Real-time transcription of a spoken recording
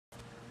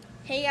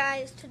Hey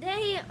guys,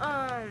 today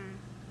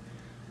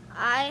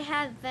I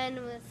have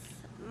been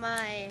with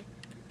my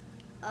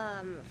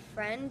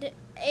friend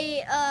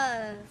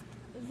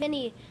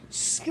Vinny.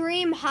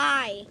 Scream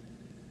hi.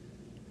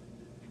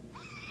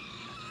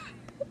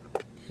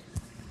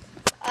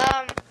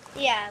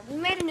 Yeah, we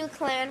made a new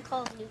clan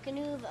called Nuke A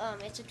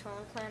Noob. It's a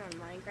troll clan on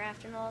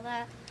Minecraft and all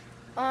that.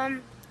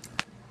 Um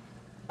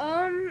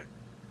um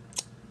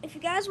if you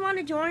guys want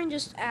to join,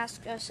 just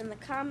ask us in the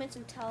comments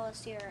and tell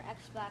us your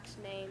Xbox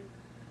name.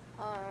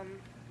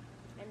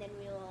 And then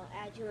we will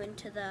add you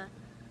into the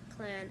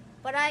clan.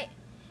 But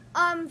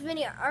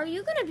Vinny, are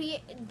you gonna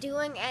be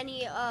doing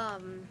any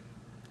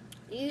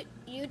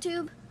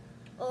YouTube,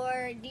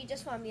 or do you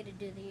just want me to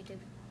do the YouTube?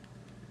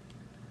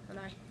 And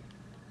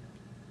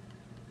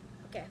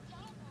okay.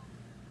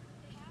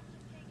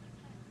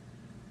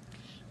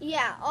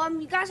 Yeah.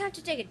 You guys have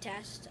to take a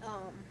test.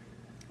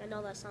 I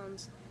know that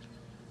sounds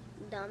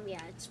dumb.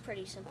 Yeah, it's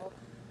pretty simple.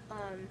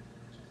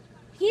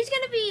 He's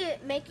gonna be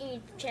making a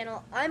YouTube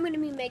channel. I'm gonna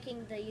be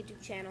making the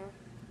YouTube channel.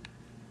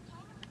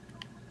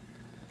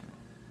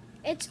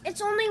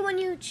 It's only when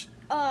you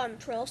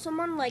troll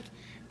someone. Like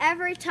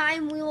every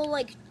time we will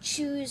like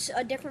choose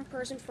a different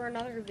person for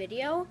another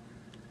video,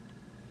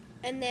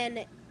 and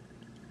then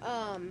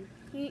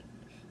you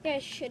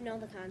guys should know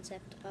the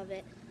concept of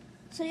it.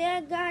 So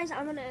yeah, guys,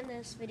 I'm gonna end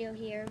this video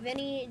here.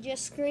 Vinny,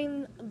 just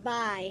scream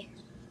bye.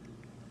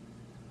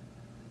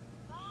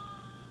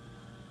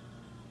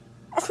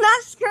 It's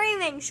not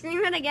screaming.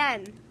 Scream it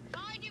again.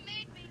 You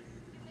made me.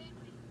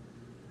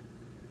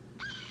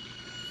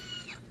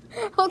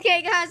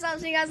 Okay, guys, I'll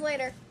see you guys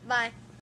later. Bye.